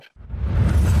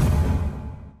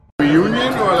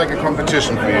like a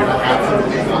competition for you?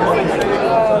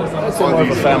 It's more of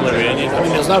a family reunion. I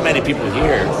mean, there's not many people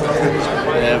here.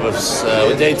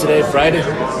 What day today? Friday?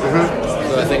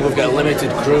 So I think we've got a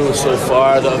limited crew so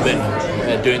far that have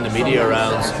been doing the media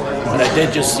rounds. But I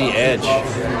did just see Edge.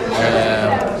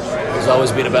 He's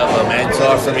always been a bit of a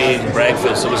mentor for me in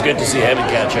breakfast. So it was good to see him and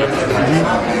catch up.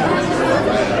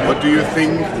 What do you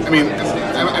think? I mean,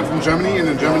 I'm from Germany, and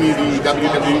in Germany the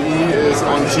WWE is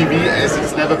on TV as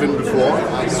it's never been before,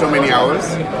 so many hours.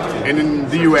 And in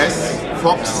the US,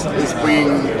 Fox is bringing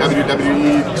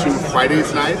WWE to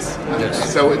Fridays nights.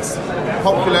 Yes. So it's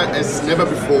popular as never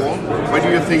before. Why do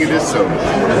you think it is so?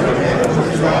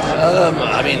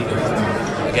 I mean,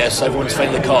 I guess everyone's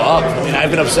finally caught up. I mean, I've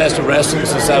been obsessed with wrestling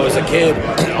since I was a kid.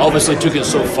 Obviously took it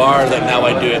so far that now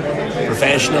I do it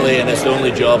professionally, and it's the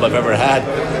only job I've ever had.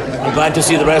 I'm glad to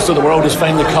see the rest of the world is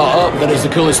finally caught up. That is the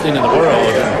coolest thing in the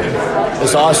world.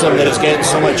 It's awesome that it's getting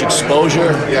so much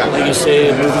exposure. Like you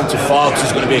say, moving to Fox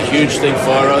is going to be a huge thing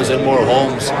for us in more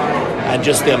homes. And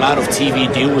just the amount of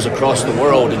TV deals across the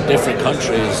world in different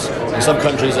countries. In some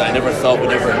countries that I never thought the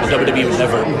WWE would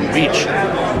never reach.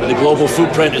 But the global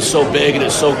footprint is so big and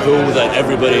it's so cool that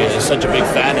everybody is such a big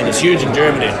fan, and it's huge in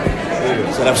Germany.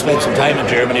 So I've spent some time in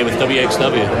Germany with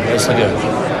WXW. It's like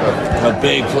a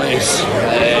big place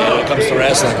when it comes to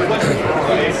wrestling.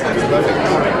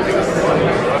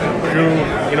 Through,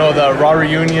 the Raw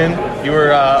reunion, you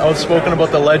were outspoken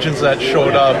about the legends that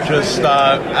showed up. Just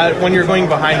when you're going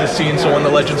behind the scenes, so when the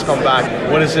legends come back,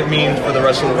 what does it mean for the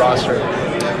rest of the roster?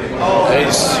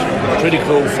 It's pretty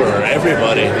cool for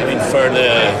everybody. I mean, for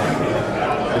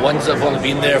the ones that have only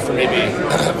been there for maybe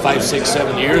 5, 6,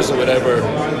 7 years or whatever,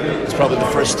 it's probably the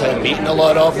first time meeting a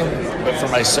lot of them. But for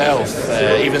myself,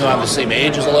 even though I'm the same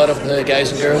age as a lot of the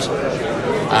guys and girls,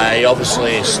 I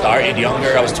obviously started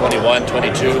younger. I was 21,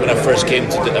 22 when I first came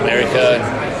to America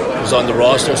and was on the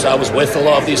roster, so I was with a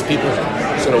lot of these people.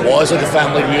 So it was like a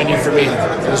family reunion for me.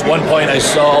 There was one point I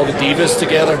saw all the Divas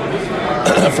together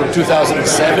from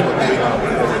 2007,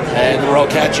 and we were all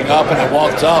catching up, and I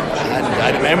walked up, and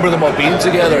I remember them all being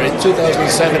together in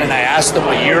 2007, and I asked them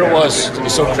what year it was. It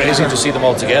was so crazy to see them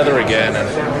all together again, and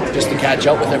just to catch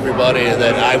up with everybody.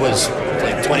 That I was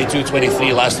like 22,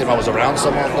 23 last time I was around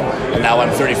some of them, and now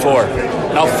I'm 34.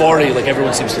 Not 40, like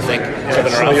everyone seems to think. I've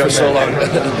been around for so long.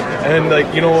 And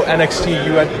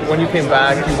NXT, when you came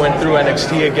back, you went through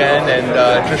NXT again and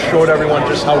just showed everyone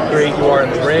just how great you are in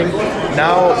the ring.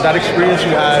 Now, that experience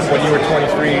you had when you were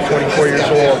 23, 24 years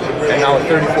old, and now at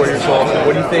 34 years old,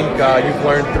 what do you think you've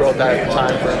learned throughout that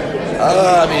time frame?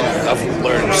 I mean, I've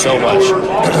learned so much.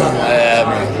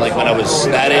 Like when I was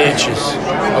that age,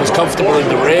 I was comfortable in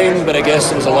the ring, but I guess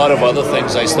there was a lot of other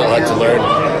things I still had to learn.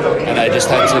 And I just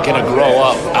had to kind of grow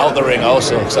up out the ring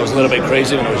also, because I was a little bit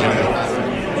crazy when I was younger.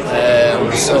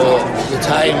 So the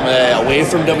time away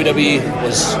from WWE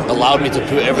allowed me to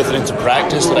put everything into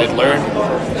practice that I'd learned,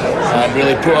 and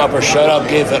really put up or shut up,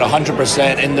 gave it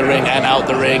 100% in the ring and out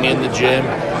the ring, in the gym,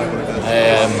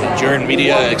 during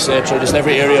media, etc. Just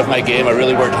every area of my game I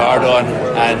really worked hard on,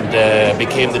 and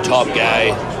became the top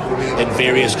guy in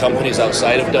various companies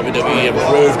outside of WWE, and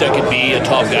proved I could be a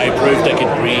top guy, proved I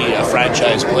could be a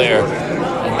franchise player.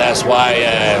 And that's why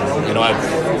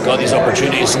I've got these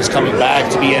opportunities since coming back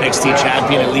to be NXT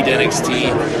champion and lead NXT,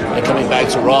 and coming back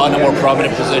to Raw in a more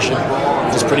prominent position.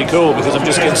 It's pretty cool because I'm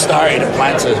just getting started and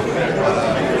plan to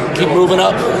keep moving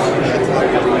up.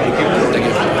 Thank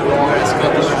you.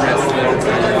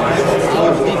 How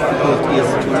difficult is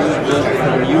it to move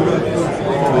from Europe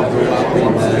to grow up in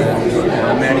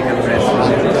American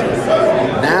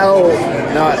wrestling? Now,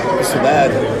 not so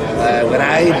bad. When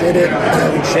I did it,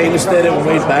 when Sheamus did it, when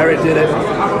Wade Barrett did it,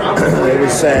 it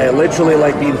was literally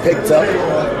like being picked up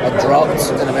and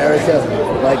dropped in America.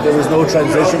 Like there was no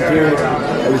transition period.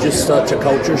 It was just such a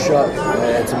culture shock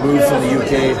to move from the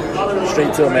UK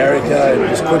straight to America and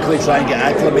just quickly try and get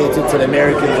acclimated to the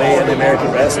American way and the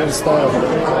American wrestling style.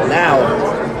 Now,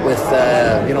 with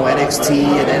NXT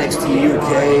and NXT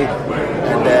UK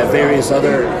and various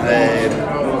other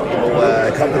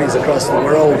companies across the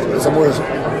world, it's a more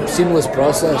seamless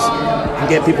process. You can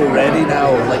get people ready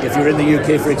now. Like if you're in the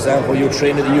UK, for example, you'll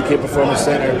train at the UK Performance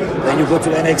Centre, then you go to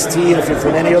NXT, and if you're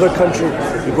from any other country,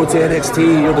 you go to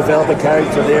NXT, you'll develop a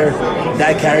character there.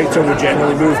 That character will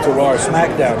generally move to Raw or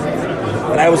SmackDown.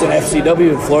 When I was in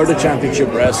FCW, Florida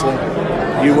Championship Wrestling,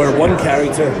 you were one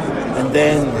character, and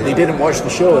then they didn't watch the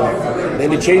show. Then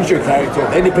they changed your character.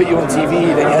 Then they put you on TV.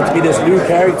 Then you had to be this new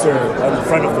character on the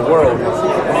front of the world.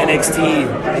 In NXT,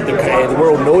 the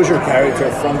world knows your character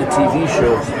from the TV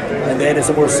show. And then it's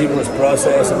a more seamless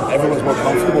process, and everyone's more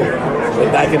comfortable.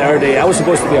 But back in our day, I was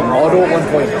supposed to be a model at one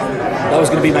point. that was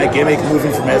going to be my gimmick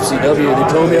moving from FCW. They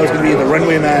told me I was going to be the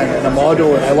runway man and a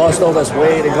model, and I lost all this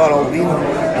weight and got all lean.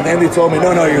 And then they told me,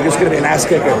 no, you're just going to be an ass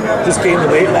kicker. Just gain the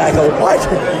weight back. I was like, what?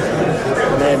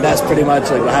 And then that's pretty much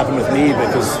like what happened with me,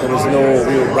 because there was no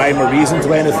real rhyme or reason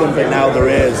to anything, but now there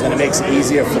is, and it makes it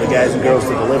easier for the guys and girls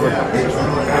to deliver. How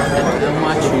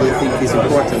much do you think is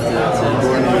important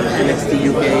born in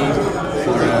NXT UK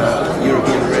for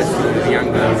European wrestling,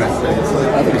 younger wrestlers?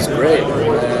 I think it's great.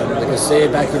 Like I say,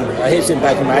 I hate saying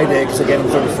back in my day because again I'm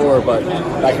 34, but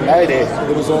back in my day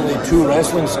there was only 2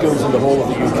 wrestling schools in the whole of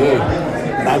the UK,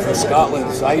 and I'm from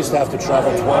Scotland, so I used to have to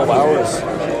travel 12 hours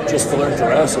just to learn to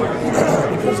wrestle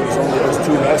because there was only those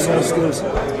 2 wrestling schools.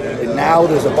 And now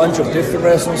there's a bunch of different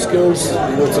wrestling schools,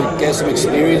 to get some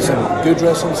experience in good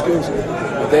wrestling schools.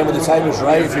 But then when the time is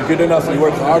right, if you're good enough and you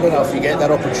work hard enough, you get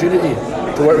that opportunity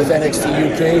to work with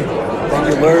NXT UK. Then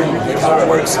you learn how it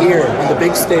works here on the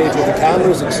big stage with the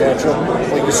cameras, etc.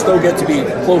 But you still get to be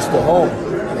close to home.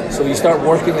 So you start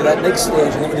working at that next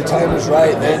stage, and then when the time is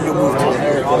right, then you move to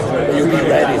America, but you'll be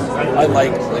ready.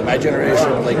 Unlike my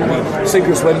generation, sink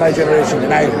or swim my generation,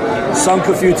 and I sunk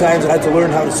a few times and had to learn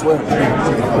how to swim.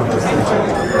 Last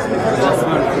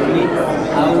one for me.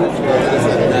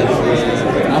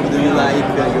 How do you like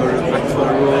your actual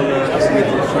role with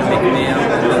Sean McMahon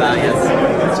and Elias?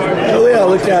 The way I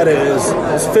look at it is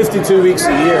it's 52 weeks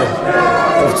a year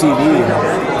of TV.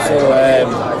 So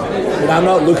I'm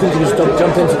not looking to just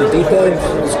jump into the deep end.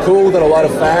 It's cool that a lot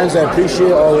of fans, I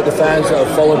appreciate all of the fans that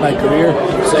have followed my career,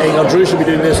 saying, oh, Drew should be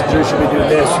doing this, Drew should be doing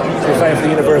this, you're fighting for the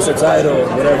Universal title,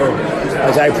 whatever.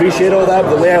 As I appreciate all that,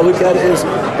 but the way I look at it is,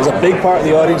 there's a big part of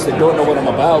the audience that don't know what I'm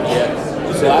about yet.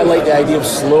 So I like the idea of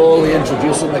slowly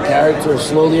introducing the character,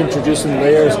 slowly introducing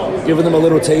layers, giving them a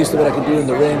little taste of what I can do in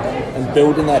the ring, and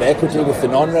building that equity with the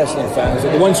non-wrestling fans.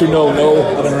 And the ones who know,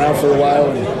 I've been around for a while,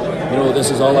 and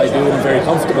this is all I do, and I'm very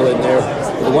comfortable in there.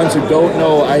 But the ones who don't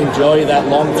know, I enjoy that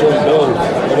long-term build.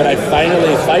 But when I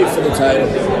finally fight for the title,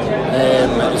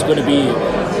 it's going to be,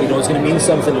 it's going to mean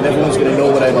something, and everyone's going to know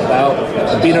what I'm about.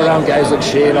 And being around guys like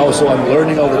Shane, also, I'm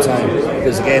learning all the time.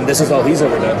 Because again, this is all he's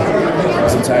ever done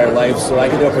his entire life. So I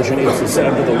get the opportunity to sit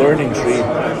under the learning tree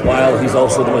while he's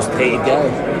also the most paid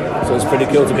guy. So it's pretty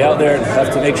cool to be out there and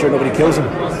have to make sure nobody kills him.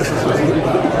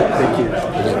 Thank you.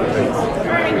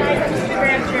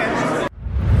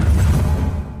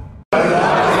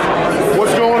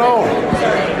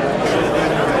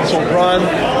 Braun,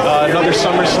 another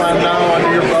SummerSlam now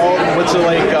under your belt. What's it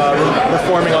like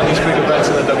performing on these big events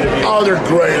in the WWE? Oh, they're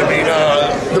great. I mean,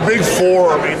 the Big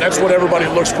Four, that's what everybody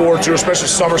looks forward to, especially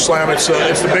SummerSlam. It's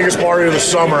the biggest party of the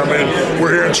summer.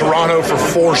 We're here in Toronto for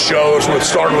 4 shows,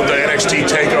 starting with the NXT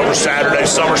TakeOver Saturday,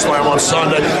 SummerSlam on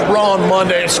Sunday, Raw on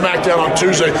Monday, and SmackDown on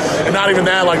Tuesday. And not even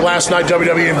that, like last night,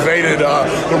 WWE invaded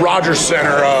the Rogers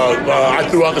Center. I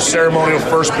threw out the ceremonial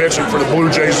first pitch for the Blue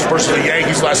Jays versus the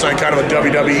Yankees last night, kind of a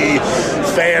WWE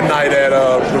fan night at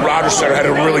the Rogers Center. Had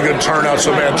a really good turnout.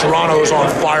 So, man, Toronto is on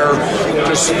fire.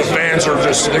 Just the fans are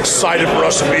just excited for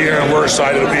us to be here, and we're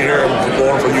excited to be here and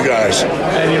perform for you guys.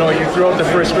 And you threw out the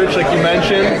first pitch, like you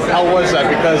mentioned. How was that?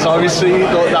 Because obviously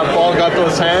that ball got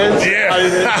those hands. Yeah.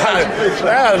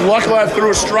 Luckily I threw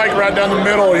a strike right down the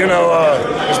middle.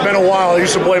 It's been a while. I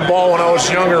used to play ball when I was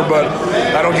younger, but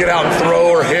I don't get out and throw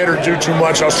or hit or do too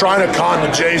much. I was trying to con the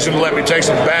Jays and let me take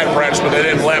some bat practice, but they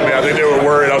didn't let me. I think they were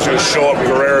worried I was going to show up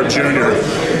Guerrero Jr.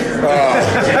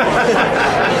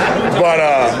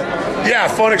 Yeah,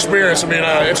 fun experience.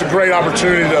 It's a great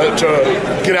opportunity to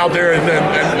get out there and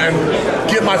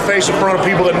get my face in front of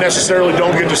people that necessarily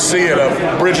don't get to see it.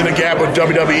 I'm bridging the gap with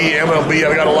WWE, MLB.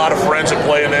 I've got a lot of friends that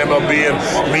play in MLB and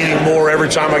meeting more every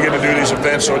time I get to do these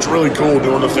events, so it's really cool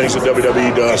doing the things that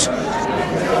WWE does.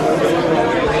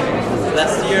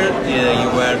 Last year,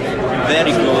 you were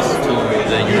very close to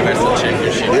the Universal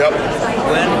Championship. Yep.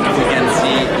 When we can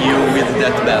see you with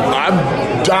that belt? I'm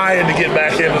dying to get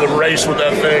back into the race with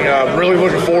that thing. I'm really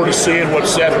looking forward to seeing what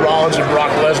Seth Rollins and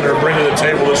Brock Lesnar bring to the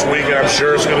table this week, and I'm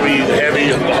sure it's going to be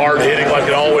heavy and hard-hitting like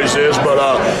it always is, but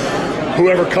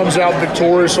whoever comes out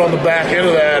victorious on the back end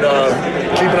of that,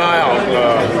 keep an eye out.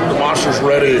 The monster's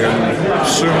ready, and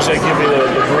as soon as they give me the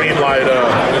green light,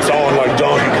 it's on like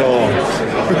Donkey Kong.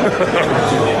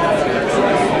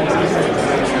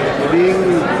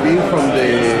 Being from the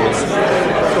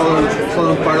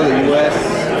southern part of the U.S.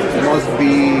 must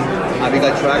be a big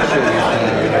attraction.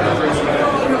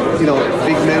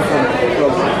 Big men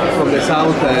from the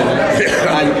south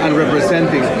and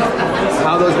representing.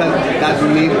 How does that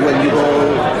meet when you go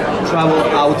travel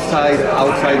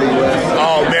outside the U.S.?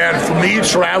 Oh man, for me,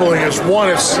 traveling is one.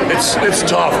 It's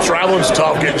tough. Traveling's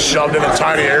tough. Getting shoved in a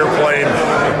tiny airplane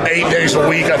 8 days a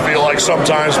week. I feel like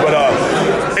sometimes, but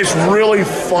it's really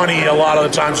funny a lot of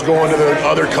the times going to the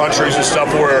other countries and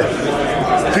stuff where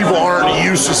people aren't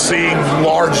used to seeing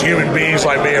large human beings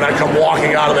like me, and I come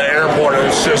walking out of the airport and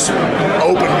it's just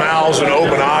open mouths and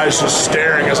open eyes just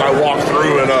staring as I walk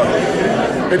through,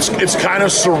 and it's kind of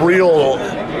surreal.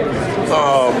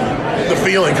 The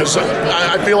feeling, because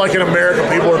I feel like in America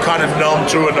people are kind of numb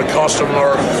to it and accustomed,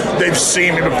 or they've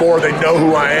seen me before, they know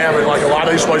who I am, and like a lot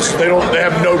of these places they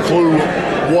have no clue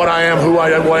what I am, who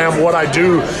I am, what I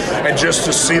do, and just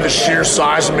to see the sheer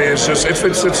size of me,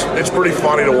 it's pretty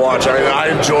funny to watch. I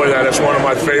enjoy that. It's one of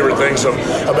my favorite things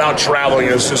about traveling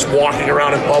is just walking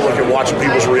around in public and watching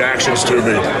people's reactions to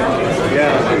me.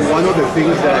 Yeah, one of the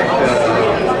things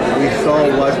that we saw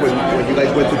was when you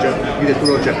guys went to the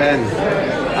tour of Japan,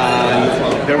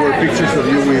 and there were pictures of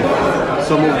you with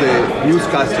some of the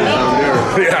newscasters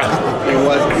down there. Yeah,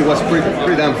 it was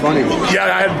pretty damn funny. Yeah,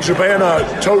 I had Japan.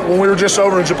 When we were just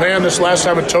over in Japan this last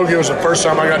time in Tokyo, was the first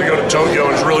time I got to go to Tokyo.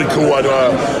 It was really cool. I'd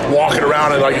walking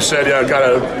around and, like you said, I got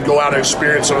to go out and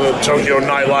experience some of the Tokyo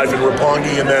nightlife in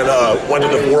Roppongi, and then went to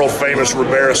the world famous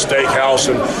Ribera Steakhouse,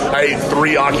 and I ate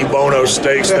 3 Akibono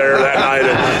steaks there that night.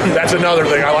 And that's another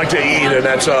thing I like to eat, and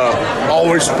that's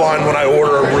always fun when I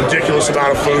order a ridiculous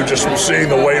amount of food. Just from seeing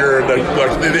the waiter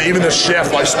and even the chef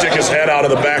stick his head out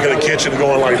of the back of the kitchen,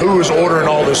 going like, "Who is ordering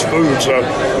all this food?" So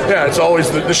yeah, it's always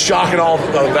the shock and all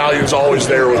value is always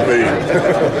there with me.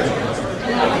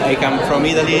 I come from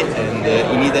Italy, and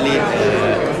in Italy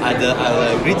had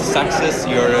a great success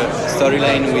your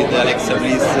storyline with Alexa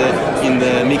Bliss in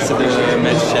the mixed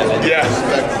match challenge. Yeah.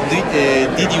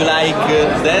 Did you like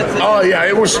that? Oh yeah,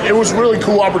 it was really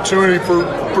cool opportunity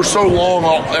for so long.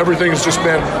 Everything has just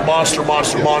been monster.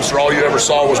 All you ever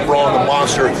saw was Braun the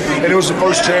Monster, and it was the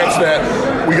first chance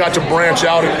that we got to branch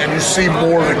out and you see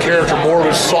more of the character, more of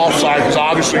his soft side. Because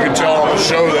obviously you could tell on the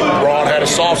show that Braun had a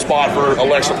soft spot for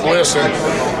Alexa Bliss, and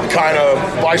kind of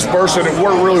vice versa. And it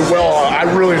worked really well. I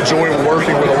really enjoy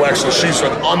working with Alexa. She's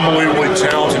an unbelievably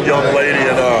talented young lady,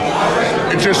 and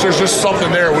there's just something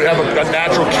there. We have a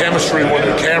natural chemistry when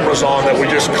the camera's on that we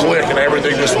just click and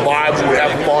everything just vibes. We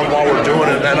have fun while we're doing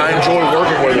it, and I enjoy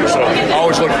working with her. So I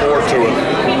always look forward to it.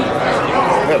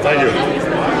 Yeah, thank you.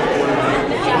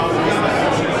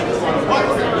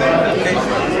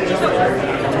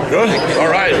 Good.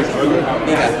 All right.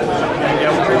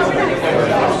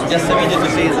 Just a minute to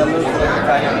see the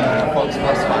Italian Fox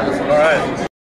Sports Finals. All right.